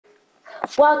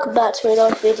Welcome back to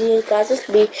another video, guys. It's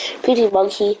me, Pretty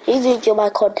Monkey. If you enjoy my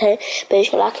content, make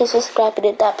sure to like and subscribe and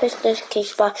hit that post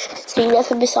notification bar so you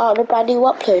never miss out on a brand new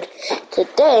upload.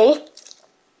 Today,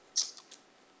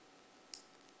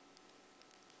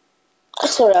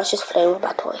 sorry, I was just playing with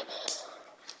my toy.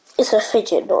 It's a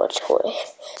fidget, not a toy.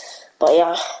 But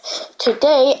yeah,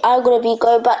 today I'm gonna be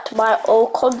going back to my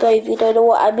old combo. If you don't know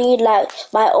what I mean, like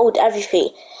my old everything.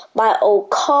 My old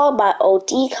car, my old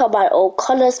decal, my old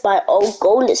colours, my old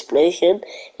gold explosion,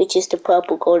 which is the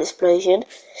purple gold explosion,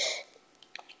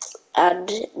 and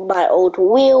my old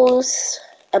wheels,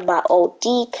 and my old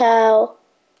decal,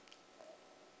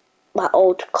 my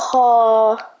old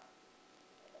car.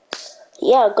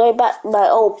 Yeah, going back my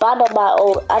old banner, my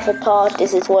old avatar,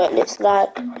 this is what it looks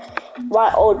like.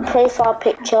 My old profile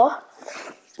picture,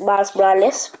 Miles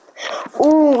Morales.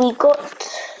 Ooh, we got...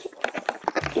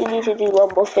 You need to do one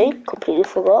more thing, completely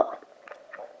forgot.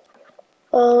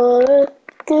 I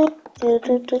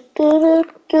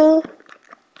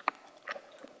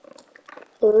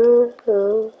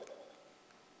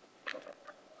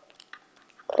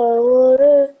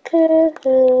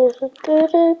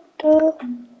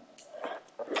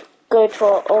Go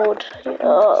for old.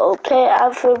 Okay,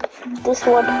 anthem. This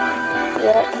one.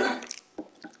 Yeah.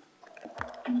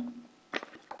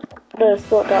 No, it's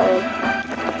not that one.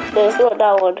 No, it's not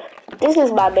that one. This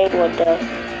is my main one though.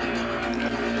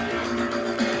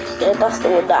 Yeah, that's the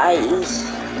one that I use.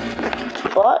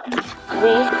 But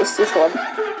me, it's this one.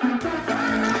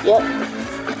 Yep,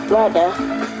 right there.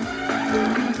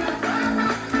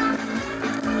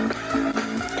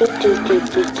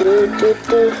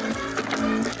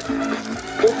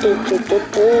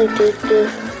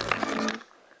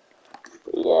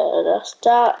 Yeah, that's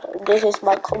that. This is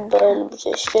my combo. Let me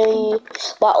just show you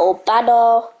my old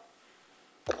banner.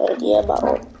 And yeah, my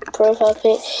old profile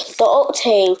pic. The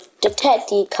Octane, the tech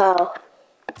decal.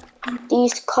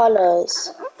 These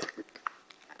colors.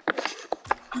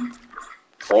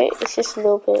 Wait, it's just a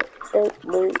little bit.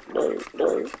 No.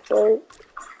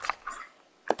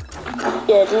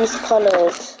 Yeah, these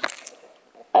colors.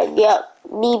 And yeah,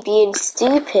 me being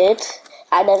stupid,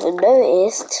 I never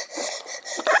noticed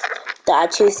that I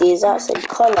choose the exact same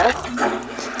color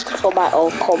for my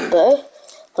old combo.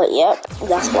 But yeah,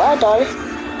 that's what I done.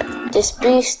 This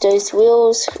boost, those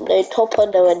wheels, no topper,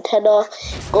 no antenna,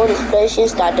 gold explosion,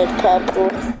 standard purple,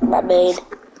 my main.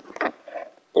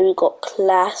 Then we got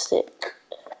classic.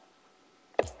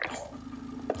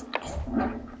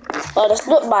 Oh, that's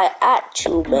not my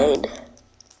actual main.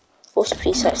 What's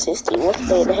preset 60? What's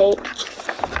main H?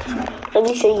 Let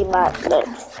me show you my, no,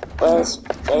 where's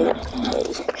main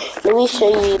H? Let me show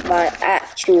you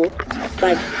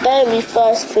my very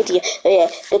first video. Oh yeah,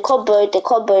 the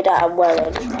combo that I'm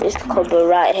wearing, this combo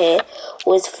right here,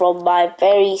 was from my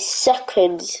very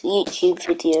second YouTube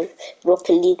video,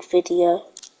 Rocket League video,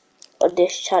 on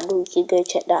this channel. You can go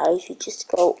check that out if you just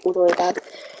scroll all the way down.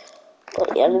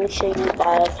 But yeah, let me show you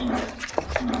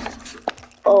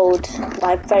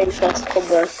my very first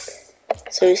combo.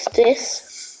 So it's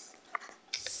this,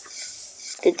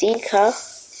 the decal,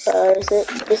 is it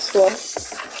this one?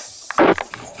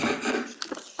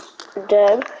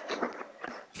 Then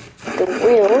the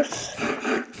wheels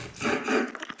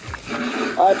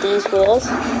are these wheels.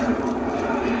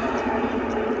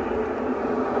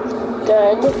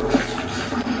 Then,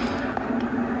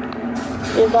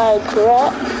 if I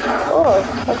correct,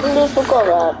 I completely forgot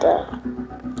about that.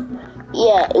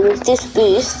 Yeah, it was this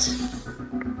boost.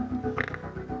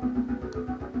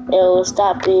 It was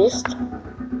that boost.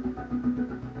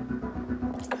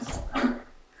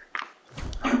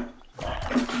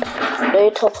 No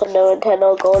topper, no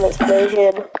antenna, gold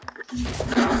explosion.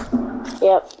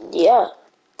 Yep, yeah,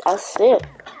 that's it.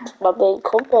 My main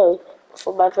combo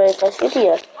for my very first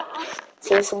video.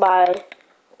 Since my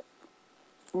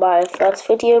first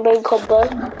video main combo,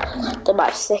 then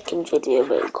my second video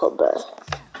main combo.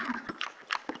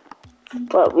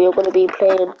 But we are gonna be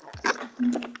playing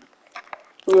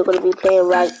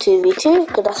rank 2v2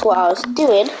 because that's what I was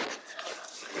doing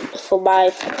for my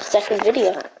second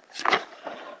video.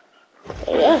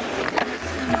 Yeah.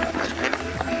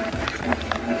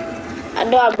 I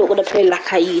know I'm not gonna play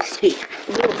like I used to.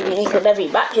 I'm not gonna be losing every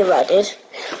match if I did.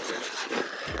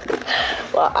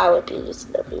 Well, I would be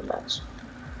losing every match.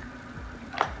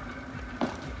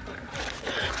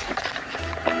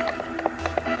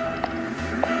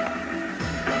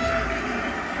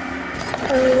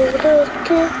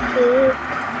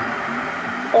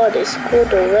 Oh, they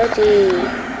scored already.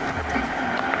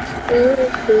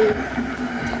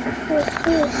 What's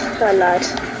this? I lied.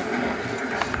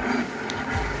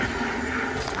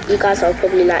 You guys are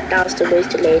probably like, that was the most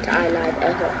delayed I lied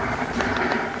ever.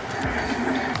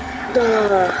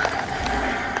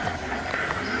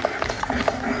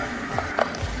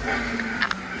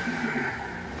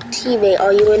 Teammate,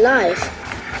 are you alive?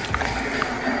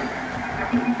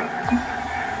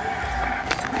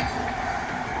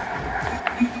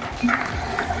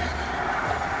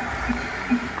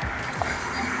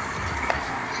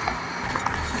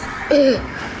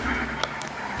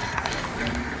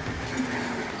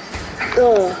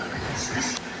 Oh.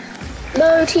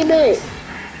 No, teammate.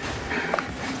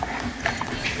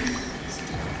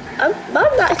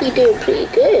 I'm actually doing pretty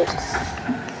good.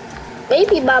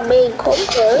 Maybe my main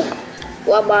combo,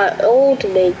 well, my old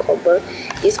main combo,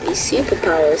 gives me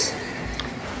superpowers.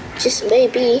 Just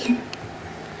maybe.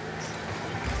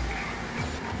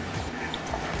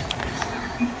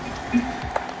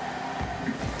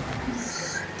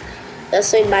 That's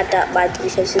so mad that my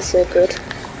defense is so good.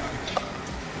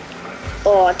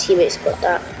 Oh, our teammates got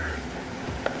that.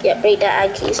 Yeah, break that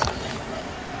Yankees.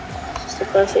 It's the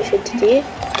perfect thing to do.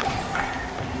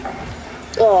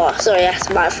 Oh, sorry, that's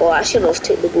my fault. I should have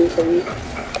took the ball from you.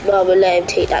 No, I'm gonna let him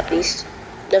take that beast.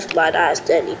 Never mind, I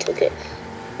accidentally took it.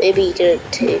 Maybe he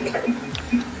didn't take it.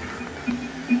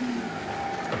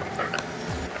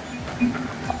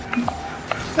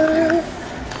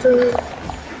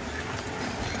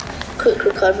 Quick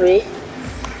recovery.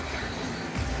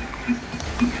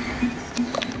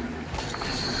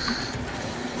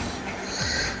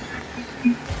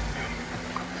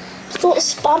 Stop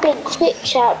spamming quick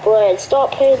chat, bro, and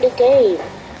start playing the game.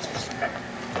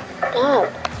 Damn,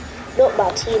 not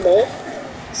my teammate.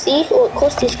 See what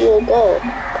cost if you a goal.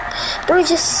 Bro,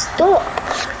 just stop.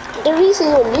 The reason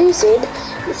you're losing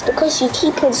is because you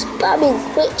keep on spamming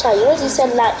quick chat. You already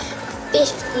said like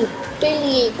 50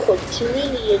 billion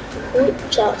quadrillion quick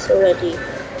chats already.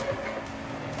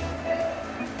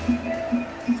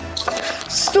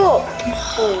 Stop.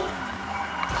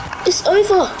 It's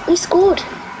over. We scored.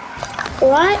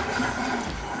 Alright?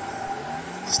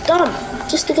 It's done.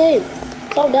 Just a game.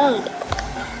 Calm down.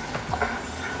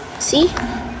 See?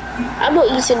 I'm not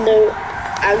using no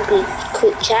angry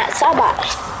quick chats, am I?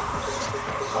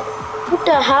 What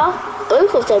the hell?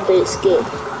 Both of them didn't skip.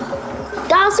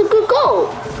 That was a good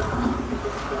goal.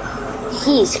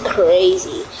 He's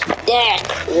crazy. They're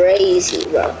crazy,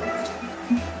 bro.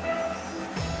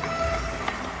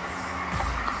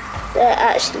 They're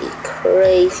actually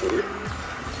crazy.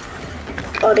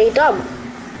 Are they dumb?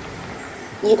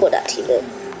 You got that, teammate.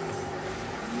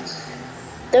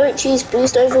 Don't choose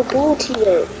boost over ball,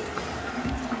 teammate.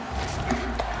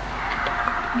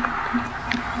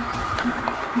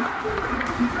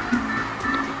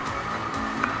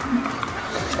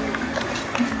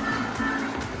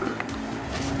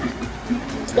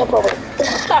 No problem.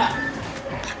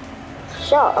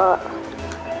 Shut up.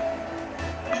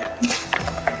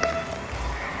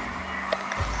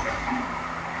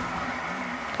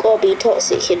 Gotta be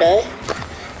toxic, you know.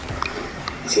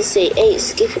 Just say 8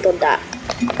 skipping on that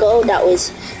goal. That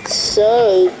was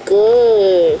so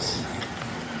good.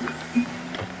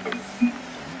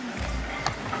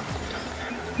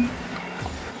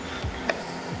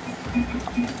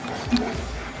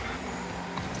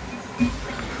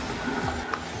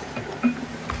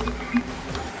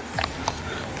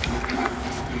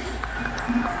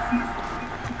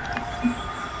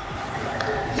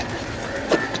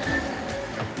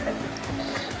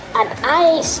 And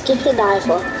I ain't skipping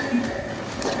either.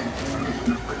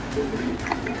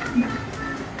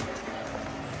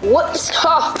 What's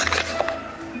up?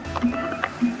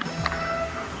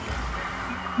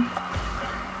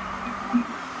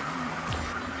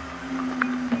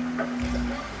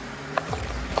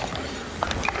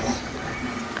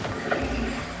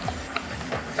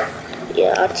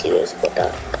 Yeah, our teammates got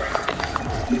that.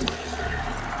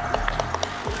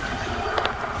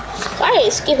 I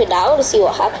ain't skipping that. I want to see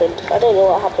what happened. I don't know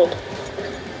what happened.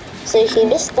 So if he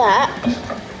missed that,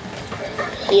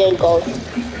 he ain't gone.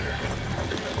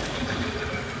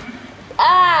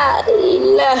 Ah, he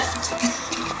left.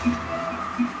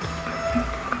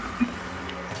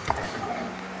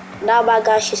 Now my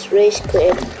guy's just race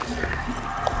quitting.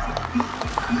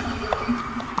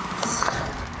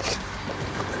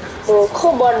 Oh,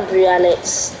 come on, Blue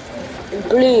Alex.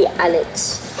 Blue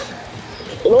Alex.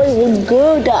 You're not even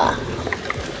good.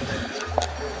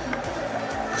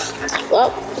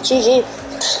 Well, GG.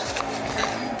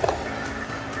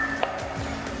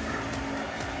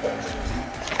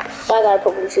 My guy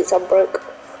probably thinks I'm broke.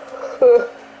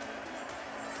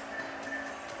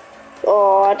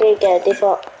 Oh, I didn't get a diff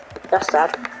up. That's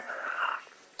sad.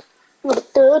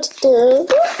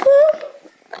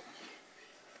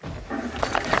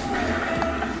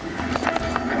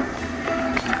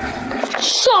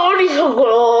 Sorry,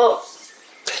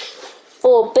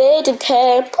 made a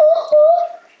camp.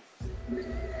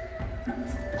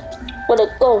 Wanna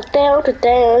go down to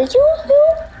down.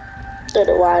 Yoo-hoo. Don't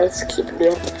know why it's keeping me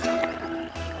up.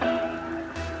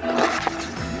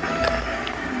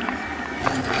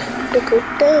 Go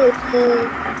down.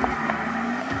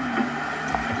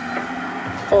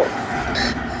 Oh.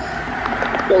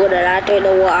 Not gonna lie, I don't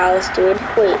know what I was doing.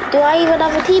 Wait, do I even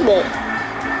have a teammate?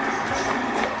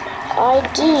 I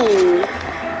do.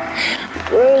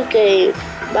 Bro game.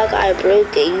 My guy bro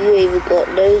game, you even got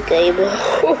no game.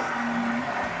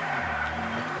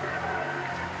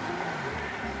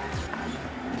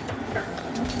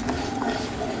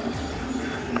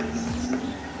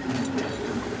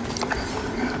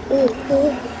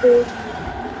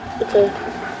 Okay.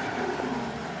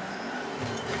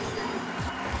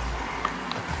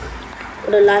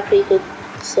 What a life we could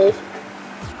save.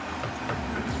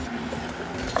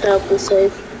 Help me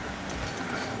save.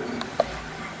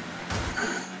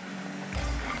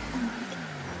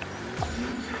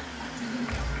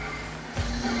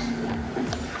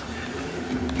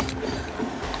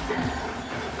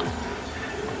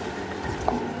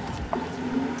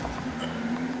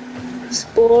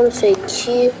 Spawn, thank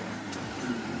you.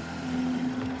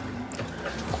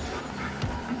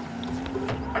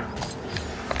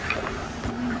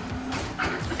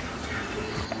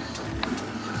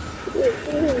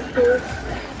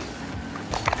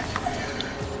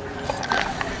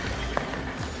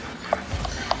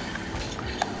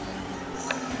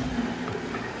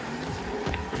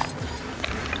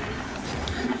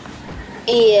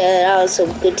 Yeah, that was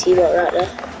some good teamwork right there.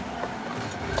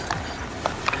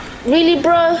 Really,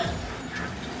 bro?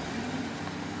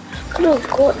 Could have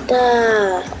got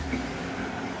that.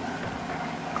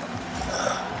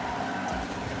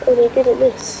 Oh, they didn't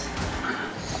miss.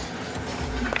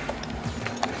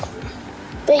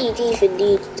 Bet you didn't even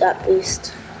need that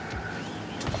boost.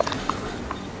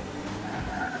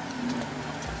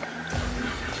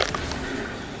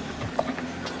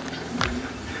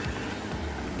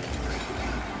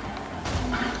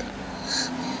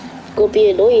 Gonna be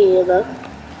annoying, you know.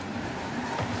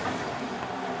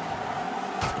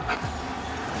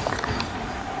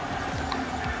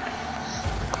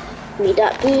 Need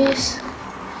that boost.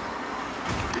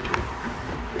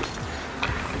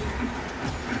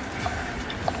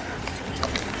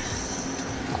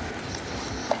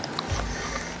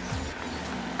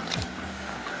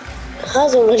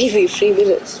 How's already been 3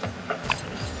 minutes?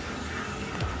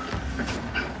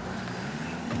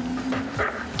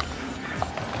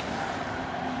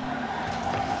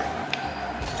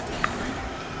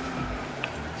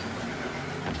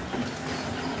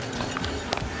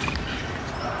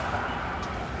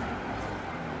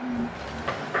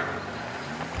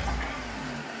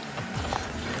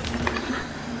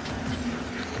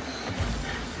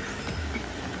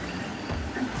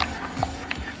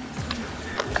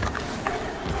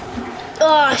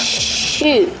 Oh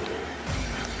shoot!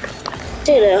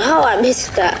 Don't know how I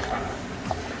missed that.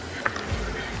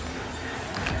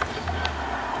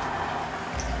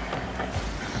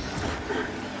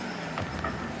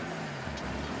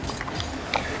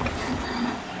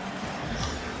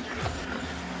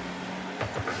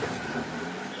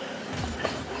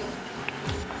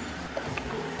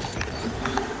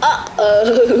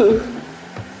 Uh-oh.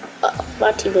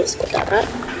 My teammates got that right.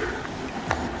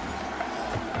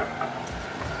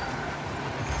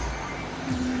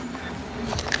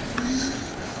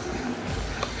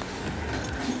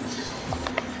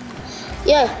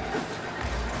 Yeah.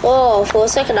 Oh, for a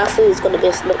second I thought it was gonna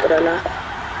miss, not gonna lie.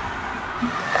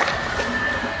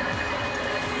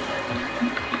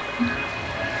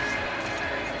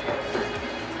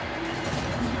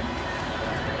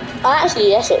 Actually,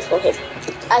 that's it for him.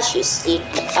 As you see,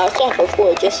 I was careful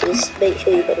for just to make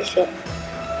sure you got a shot.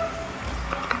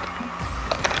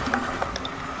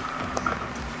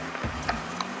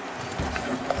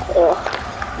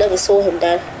 Oh, never saw him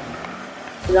there.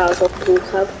 That was off blue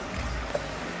cab.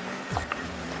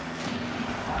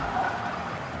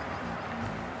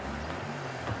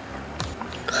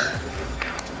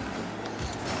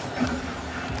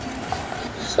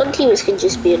 Some teams can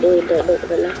just be annoying, though, not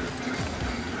gonna lie.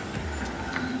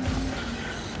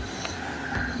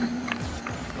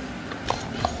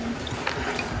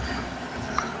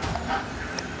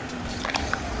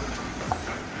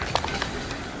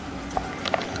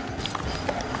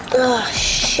 Oh,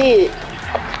 shoot.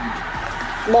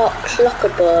 Mark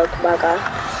Zuckerberg, my guy.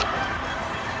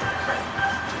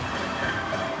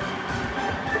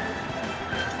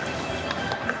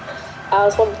 I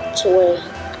was 1 touch away.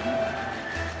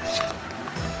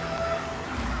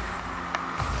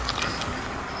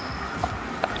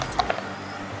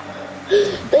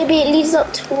 They maybe it leads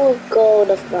up to a goal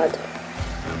of mud.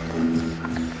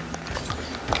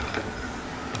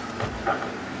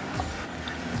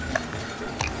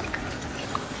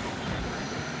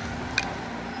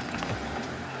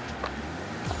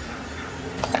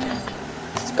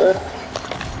 It's good.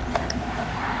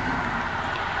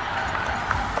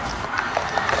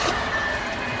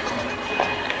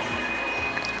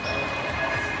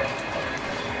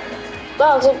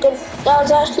 That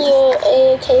was actually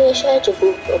a KH edge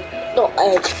from, not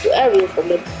edge, area from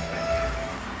him.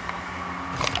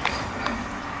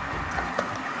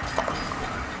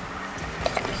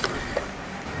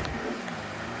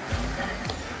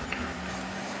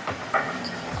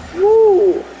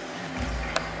 Woo!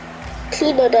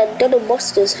 Cleaner than Donald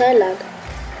Monster's hairline.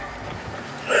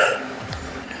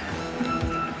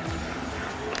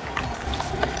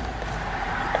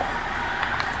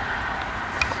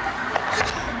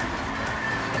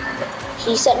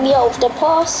 He set me out with the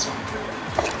pass.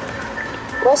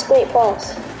 What's great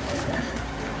pass?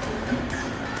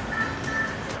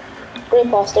 Great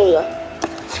pass, there we go.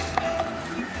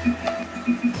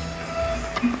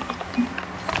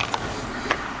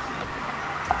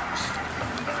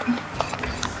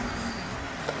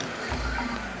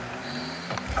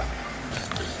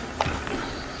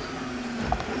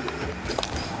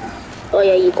 Oh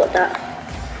yeah, you got that.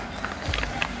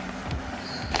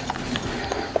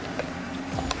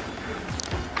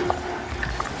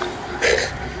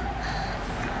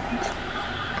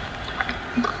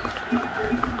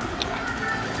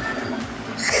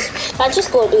 I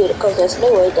just go do it because there's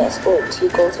no way that's going to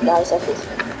go to 9 seconds.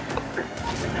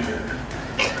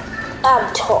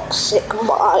 I'm toxic,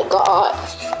 my god.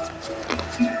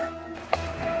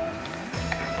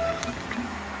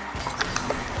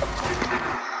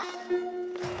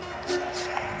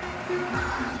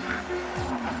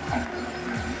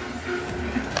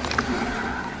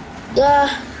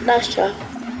 Yeah, nice try.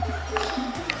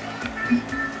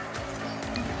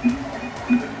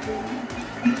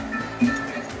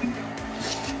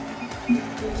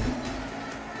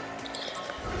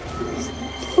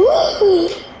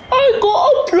 I got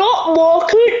a block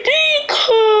market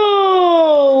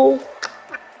decal!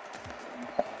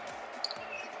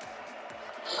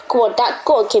 Come on, that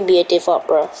goal can be a div up,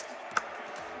 bro.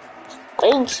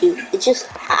 Thank you. It just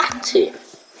had to.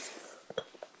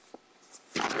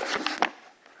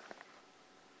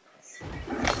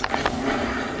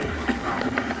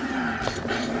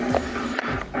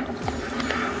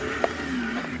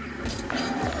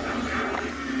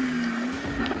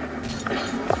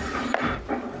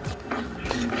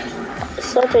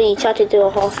 Something you tried to do a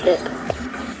half flip.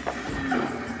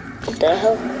 What the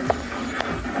hell?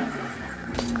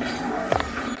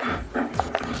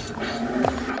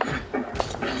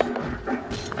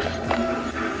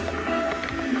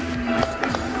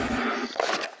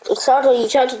 Something you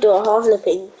tried to do a half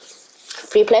flipping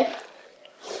free play.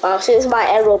 Since my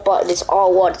arrow button is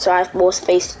R1, so I have more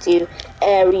space to do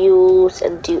aerials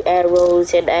and do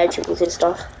arrows and air dribbles and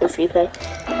stuff in free play.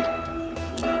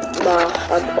 Nah,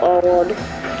 I'm R1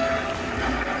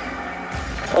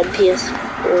 on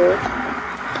PS4.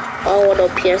 R1 on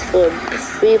PS4 in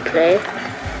free play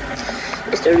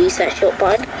is the reset shot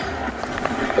button,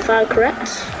 if I'm correct.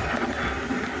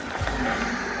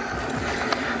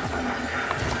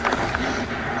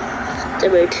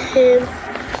 Demoed him.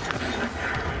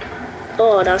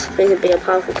 Oh, that's supposed to be a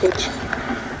powerful pitch.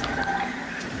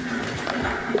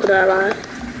 Look at that line.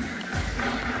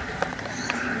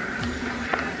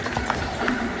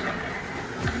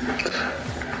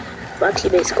 My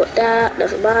teammates got that,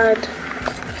 never mind.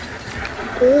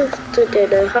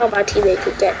 Don't know how my teammate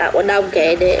could get that one. I'm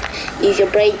getting it. Use your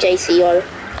brain, JCO.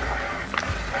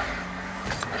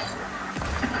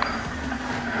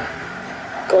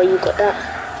 Go on, you got that.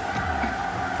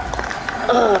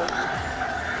 Oh.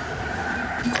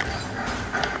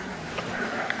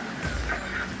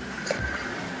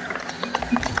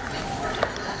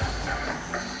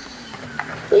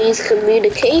 We use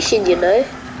communication, you know.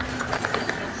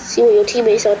 See what your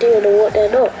teammates are doing and what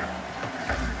they're not.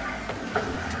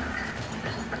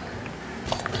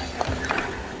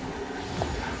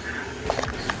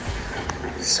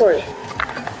 Sorry.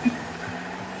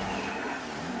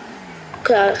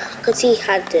 Cause he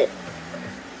had it.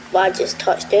 But I just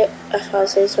touched it, that's why I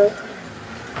say so.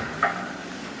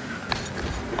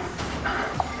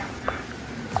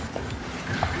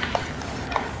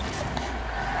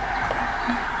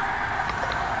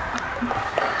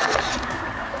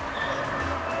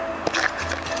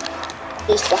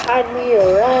 He's behind me,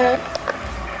 alright.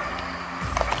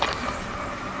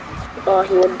 Oh,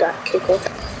 he won that kickoff.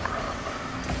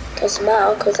 Doesn't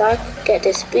matter because I get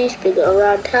this boost, bring it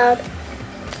around town.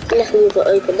 Left me with an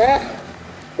open net,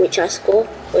 which I score.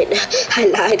 Wait, no, I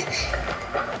lied.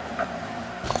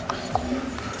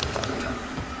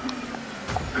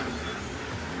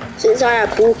 Since I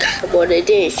had ball cam on, it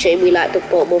didn't show me like the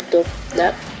bottom of the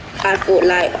net. I thought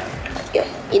like, yeah,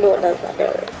 you know what that's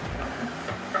like.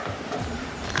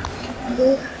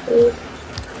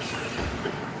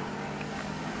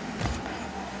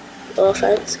 Oh,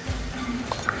 thanks.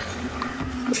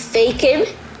 Fake him?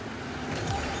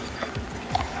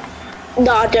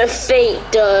 Nah, don't fake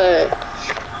the.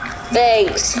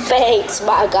 Thanks,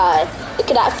 my guy. Look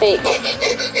at that fake.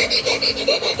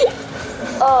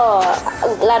 Oh,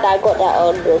 I'm glad I got that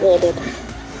on recorded.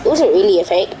 It wasn't really a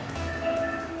fake.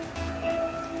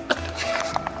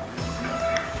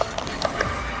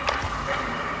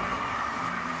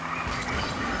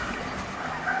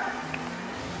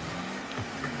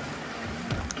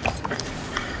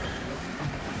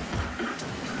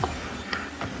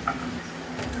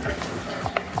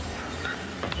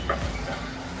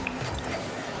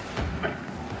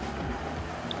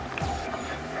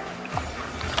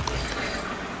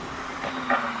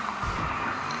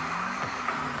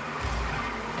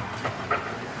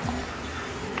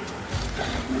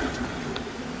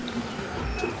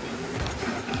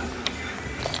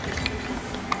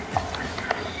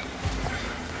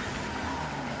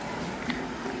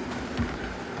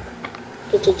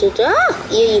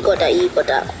 Yeah, you got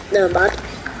that. Never mind.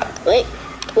 Wait,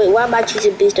 why am I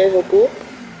choosing beast over ball?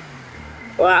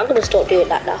 Alright, I'm gonna stop doing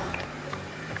that now.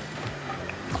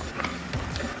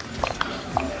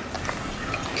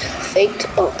 Faked.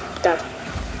 Oh, damn.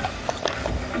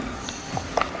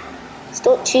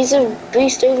 Stop choosing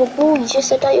beast over ball. You just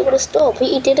said that you're gonna stop. But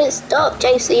you didn't stop,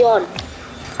 JC on.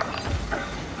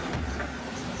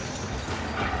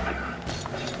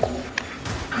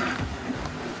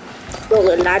 Not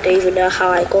gonna lie, I don't even know how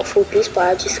I got full boost, but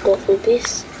I just got full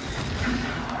boost.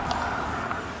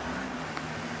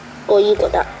 Oh, you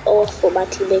got that. Oh, I thought my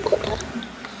teammate got that.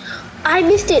 I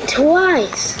missed it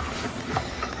twice.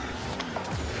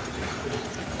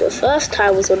 The first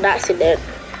time was on accident,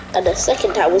 and the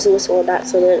second time was also on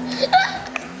accident.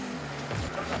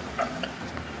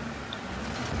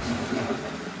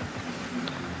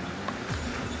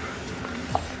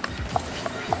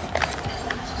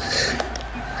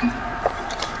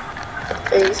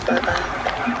 Thanks, bye bye.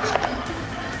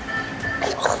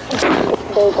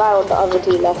 The guy on the other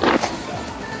team left.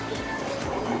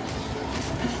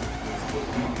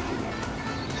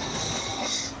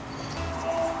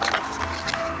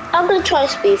 I'm gonna try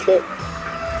speed flip.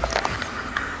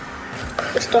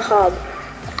 It's the hub.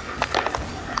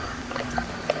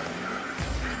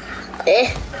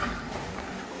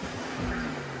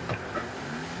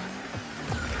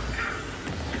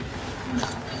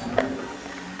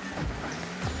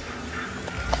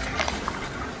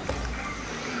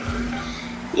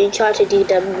 You try to do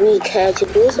them weak hair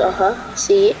jiggles,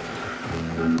 see it.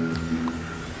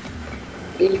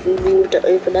 Leave me with the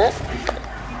open net.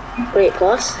 Great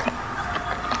pass.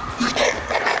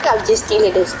 I'm just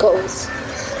stealing his goals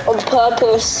on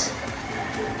purpose.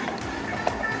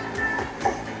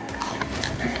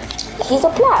 He's a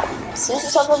plat. See,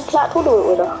 he's a plat tournament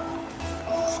winner.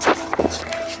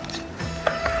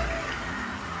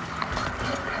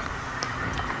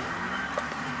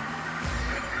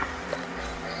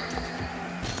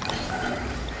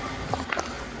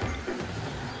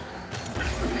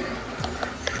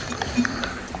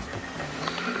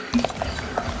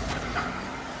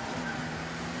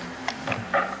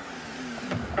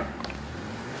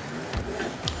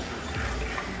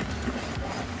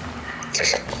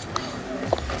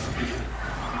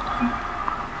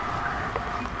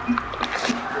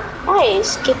 I ain't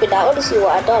skipping that. I want to see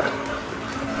what I done.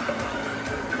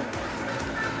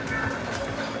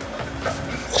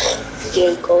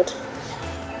 Game code.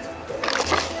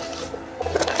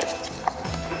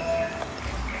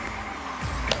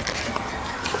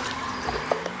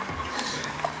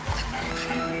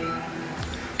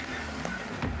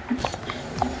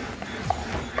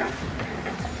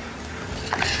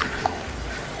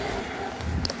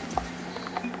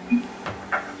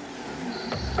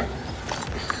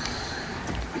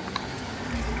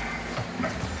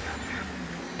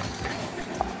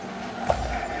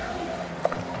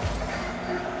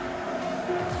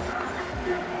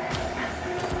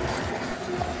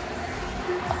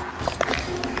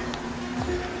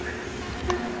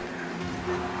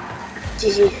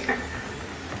 GG.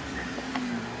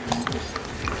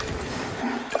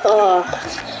 Oh.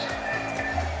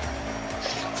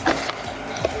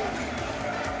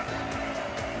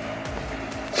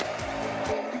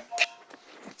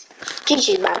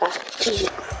 GG's, my guy. GG.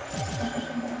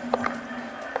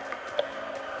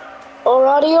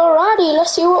 Alrighty.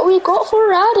 Let's see what we got for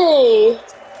Raddy.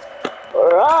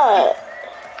 Alright.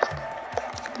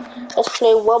 Let's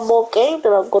play one more game,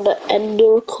 then I'm gonna end the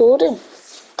recording.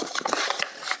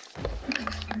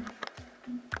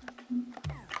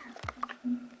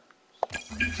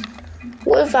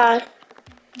 What if I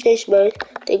change mode,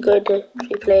 then go to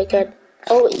free play again?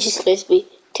 Oh, it just leaves me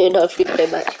to another free play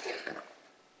match.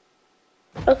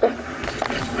 Okay.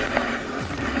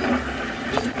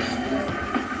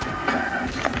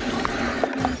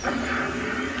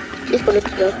 Just wanted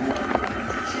to know.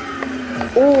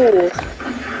 Ooh.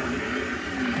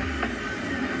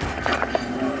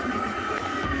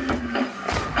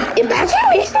 Imagine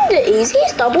missing the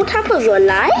easiest double tap of your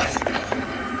life.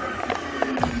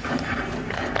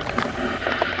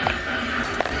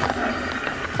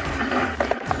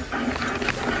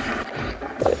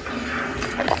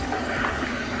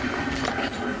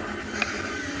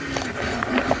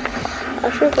 I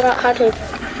figured out how to.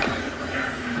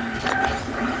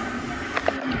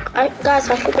 Guys,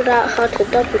 I figured out how to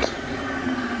double.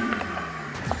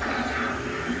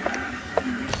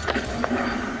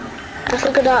 I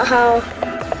figured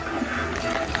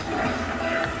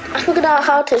out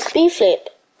how to speed flip.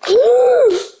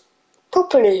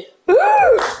 Properly. I'm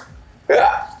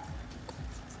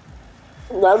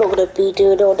not gonna be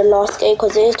doing it on the last game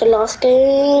because it is the last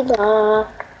game.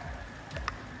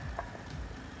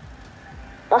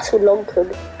 That's a long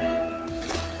code.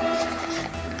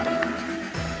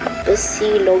 The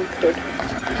C long code.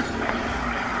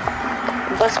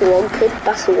 That's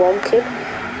one kid.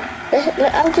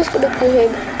 I'm just gonna call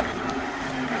him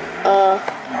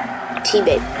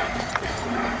teammate.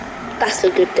 That's a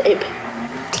good name.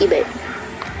 Teammate.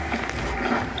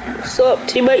 What's up,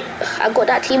 teammate? I got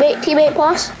that teammate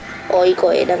pass. Oh, you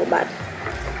got it, never mind.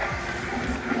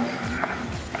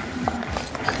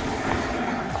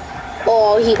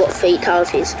 Oh, he got faked out of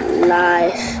his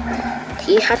life.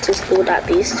 He had to steal that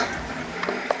beast.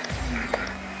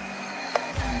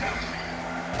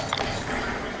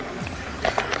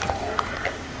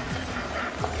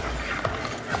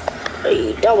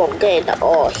 You know I'm getting that.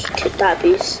 Oh, he took that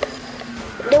beast.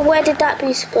 Then where did that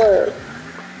beast go?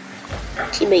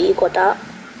 Teammate, you got that.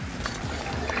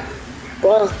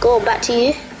 Well, go back to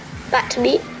you. Back to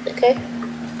me. Okay.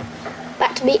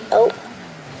 Back to me. Oh.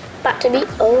 Back to me.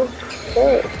 Okay.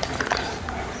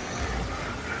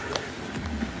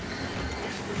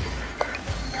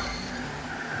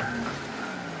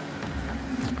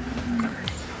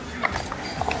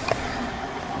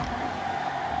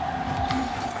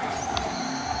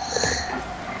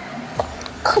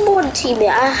 Come on, teammate.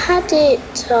 I had it.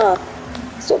 Stop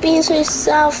being so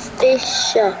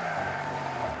selfish.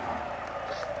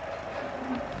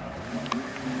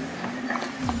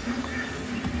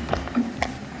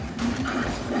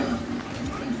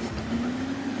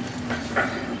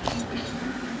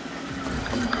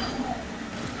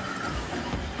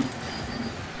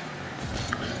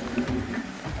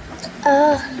 I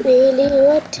really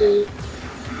want to.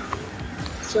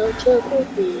 So trouble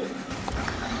me.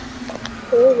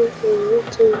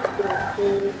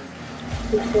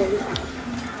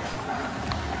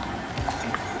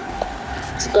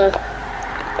 Let's go.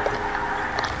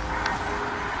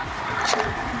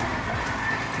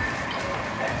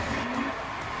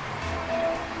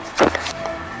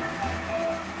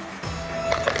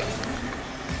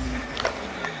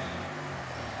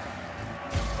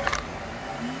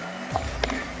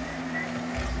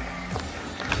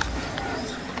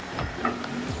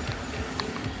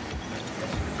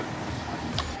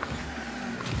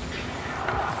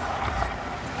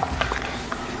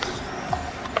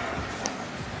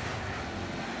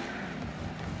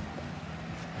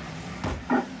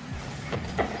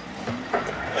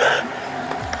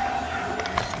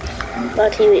 My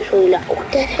teammate's probably like,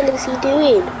 what the hell is he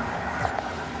doing?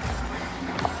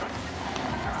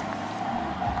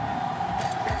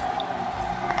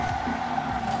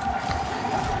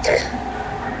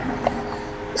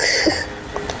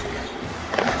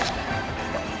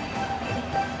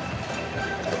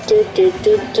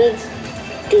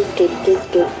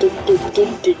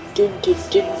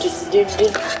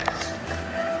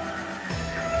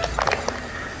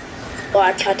 Oh,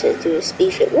 I tried to do a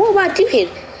speed flip. What am I doing?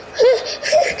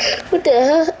 What the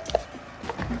hell?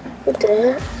 What the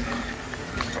hell?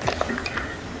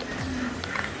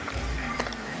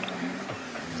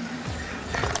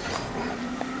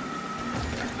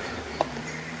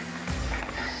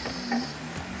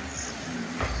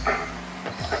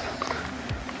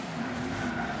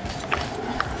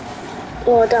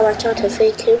 Oh, damn, I tried to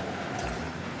fake him.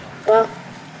 Well,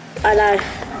 And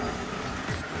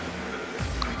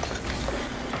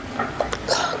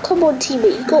come on,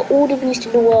 teammate, you got all the boost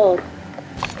in the world.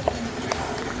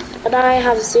 And I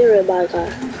have 0, my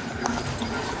guy.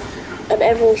 And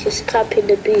everyone's just camping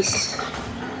the boost.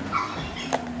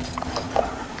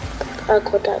 I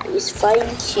got that boost,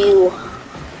 thank you.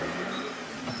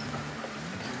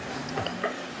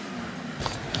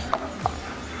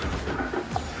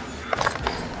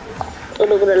 I'm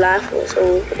not gonna laugh, it's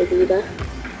always gonna be there.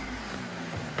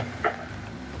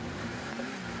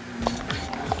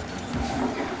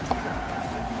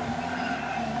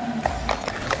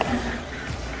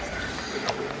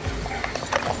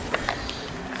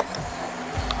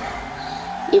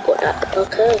 You got that,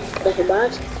 okay, nothing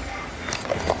bad.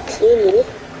 Clearly,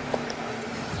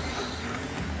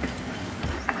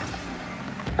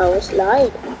 I was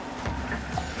lying.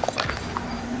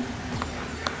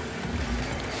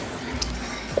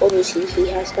 Obviously, he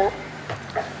has that.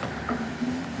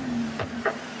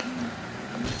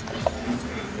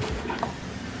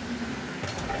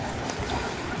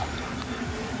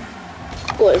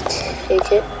 Go and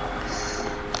take it.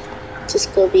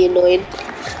 Just gonna be annoying.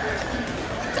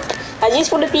 I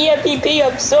just want to be MVP,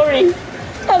 I'm sorry.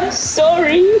 I'm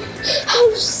sorry.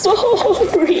 I'm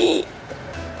sorry.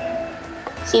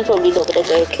 He's probably not gonna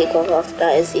go kick off after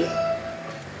that, is he?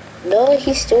 No,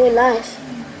 he's still alive.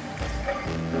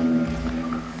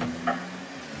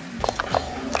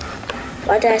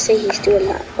 Why did I say he's still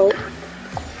alive? Oh.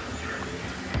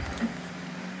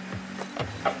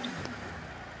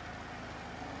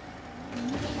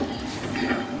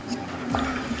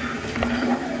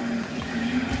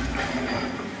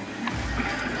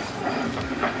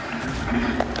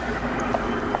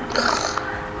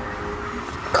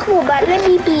 Come on, man, let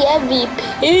me be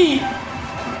MVP.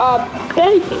 I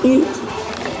beg you.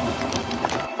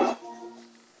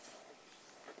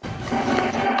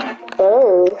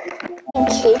 Oh,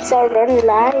 kids are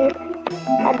online.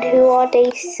 And who are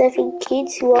they 7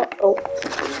 kids who are... Oh,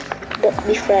 not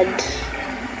my friend.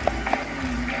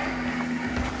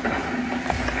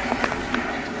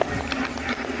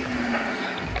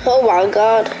 Oh my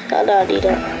god, I don't need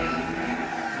it.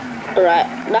 Alright,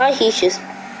 now he's just...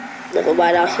 Never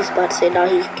mind, I was just about to say now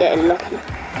he's getting lucky.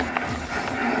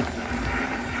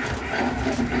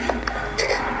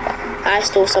 I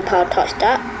still somehow touched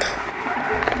that.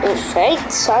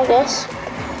 Thanks, I guess.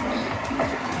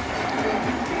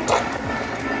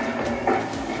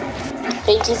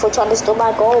 Thank you for trying to steal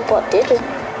my goal, but didn't.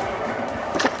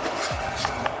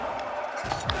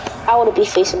 I want to be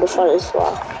facing the front as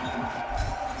well.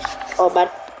 Oh man.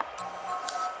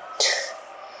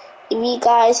 If you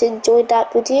guys enjoyed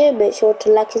that video, make sure to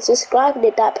like and subscribe and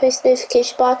hit that post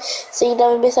notification bar so you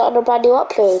never miss out on a brand new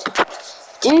upload.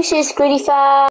 Deuces, Gritty fans!